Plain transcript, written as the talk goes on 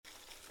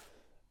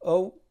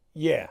Oh,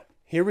 yeah,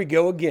 here we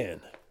go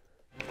again.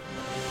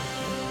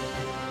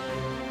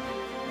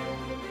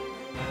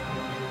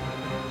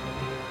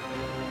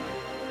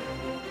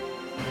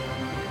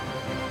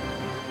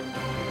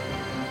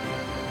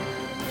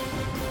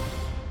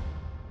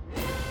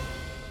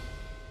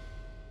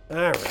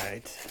 All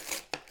right.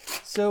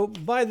 So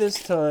by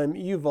this time,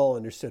 you've all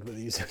understood what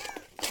these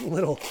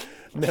little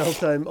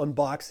mail-time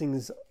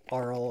unboxings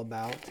are all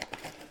about.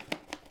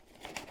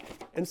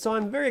 And so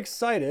I'm very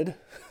excited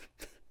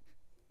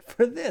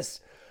for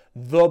this.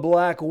 The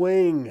Black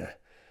Wing.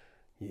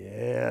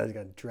 Yeah, it's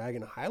got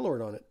Dragon High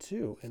Lord on it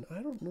too. And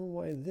I don't know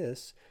why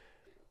this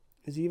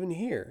is even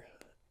here.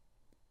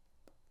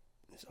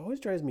 This always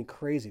drives me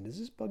crazy. Does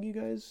this bug you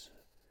guys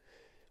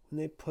when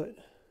they put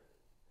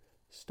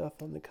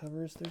stuff on the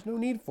covers? There's no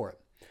need for it.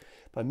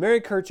 By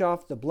Mary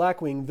Kirchoff, The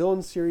Black Wing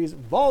Villains Series,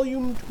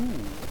 Volume 2.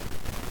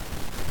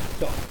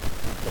 So,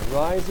 the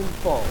rise and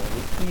fall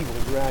of the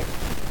evil dragon.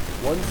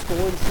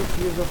 106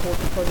 years before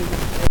confronting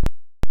the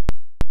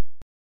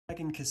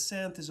dragon,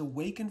 Cassanth is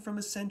awakened from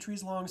a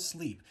centuries-long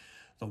sleep.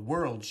 The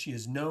world she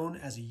has known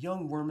as a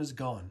young worm is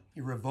gone,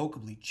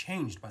 irrevocably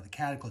changed by the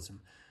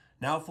cataclysm.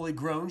 Now fully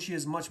grown, she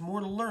has much more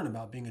to learn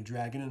about being a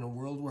dragon in a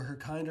world where her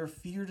kind are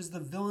feared as the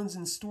villains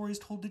in stories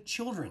told to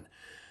children.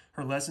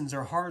 Her lessons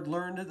are hard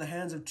learned at the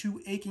hands of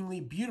two achingly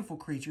beautiful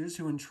creatures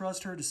who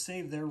entrust her to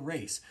save their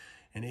race.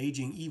 An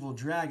aging evil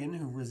dragon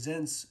who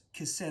resents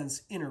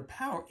Cassanth's innate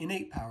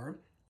power,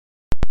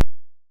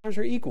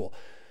 her equal,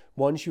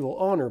 one she will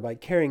honor by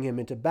carrying him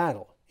into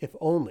battle, if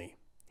only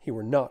he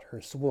were not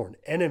her sworn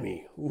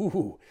enemy.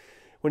 Ooh.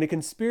 When a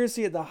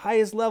conspiracy at the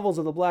highest levels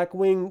of the Black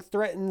Wing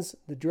threatens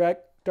the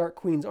Dark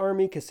Queen's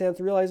army,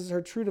 Cassanth realizes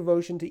her true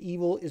devotion to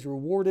evil is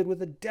rewarded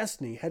with a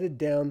destiny handed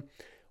down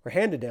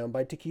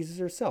by Takhisis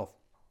herself.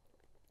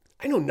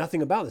 I know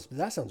nothing about this, but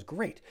that sounds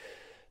great.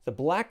 The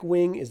Black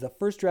Wing is the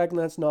first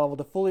Dragonlance novel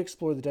to fully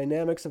explore the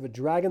dynamics of a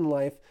dragon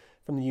life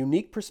from the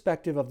unique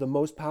perspective of the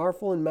most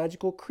powerful and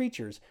magical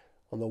creatures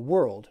on the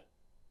world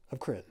of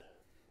Krynn.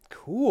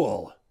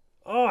 Cool.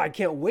 Oh, I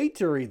can't wait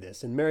to read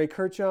this. And Mary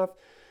Kirchoff,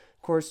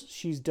 of course,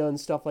 she's done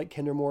stuff like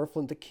Kindermore,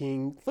 Flint the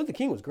King. Flint the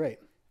King was great.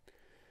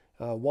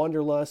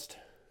 Wanderlust.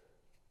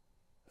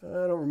 I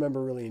don't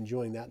remember really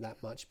enjoying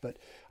that much, but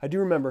I do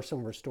remember some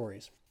of her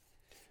stories.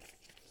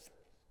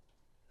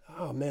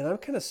 Oh man, I'm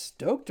kind of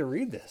stoked to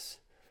read this.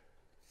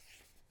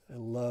 I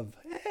love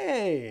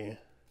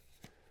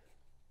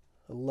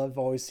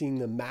always seeing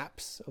the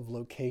maps of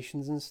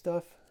locations and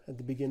stuff at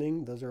the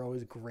beginning. Those are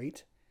always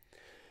great.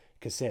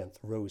 Cassanth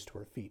rose to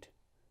her feet.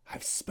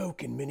 I've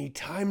spoken many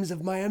times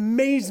of my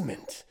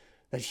amazement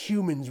that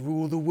humans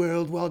rule the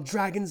world while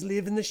dragons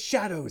live in the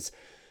shadows.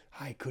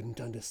 I couldn't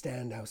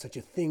understand how such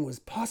a thing was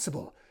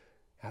possible.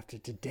 After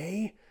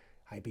today,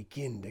 I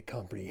begin to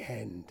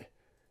comprehend.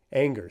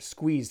 Anger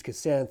squeezed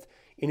Cassanth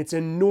in its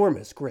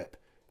enormous grip.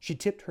 She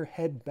tipped her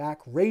head back,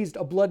 raised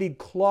a bloodied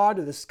claw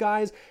to the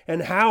skies,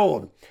 and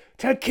howled,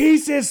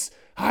 Takhisis,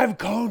 I've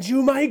called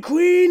you my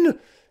queen!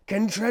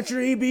 Can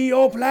treachery be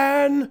your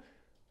plan?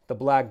 The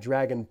black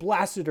dragon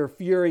blasted her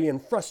fury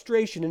and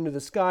frustration into the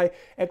sky,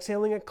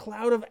 exhaling a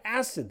cloud of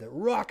acid that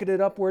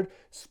rocketed upward,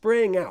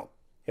 spraying out.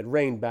 It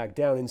rained back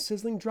down in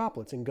sizzling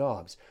droplets and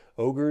gobs.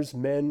 Ogres,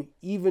 men,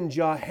 even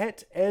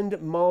Jahet and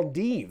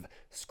Maldive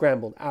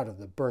scrambled out of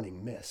the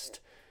burning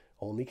mist.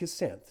 Only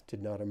Cassanth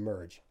did not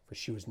emerge, for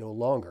she was no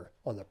longer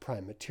on the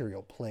prime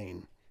material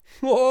plane.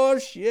 Oh,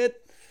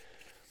 shit.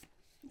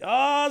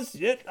 Oh,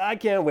 shit. I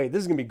can't wait.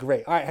 This is going to be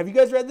great. All right, have you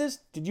guys read this?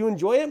 Did you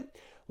enjoy it?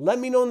 Let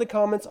me know in the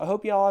comments. I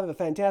hope you all have a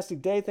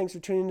fantastic day. Thanks for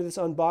tuning into this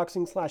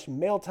unboxing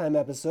 /mail time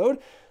episode.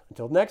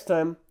 Until next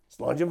time,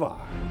 Slàinte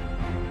mhath.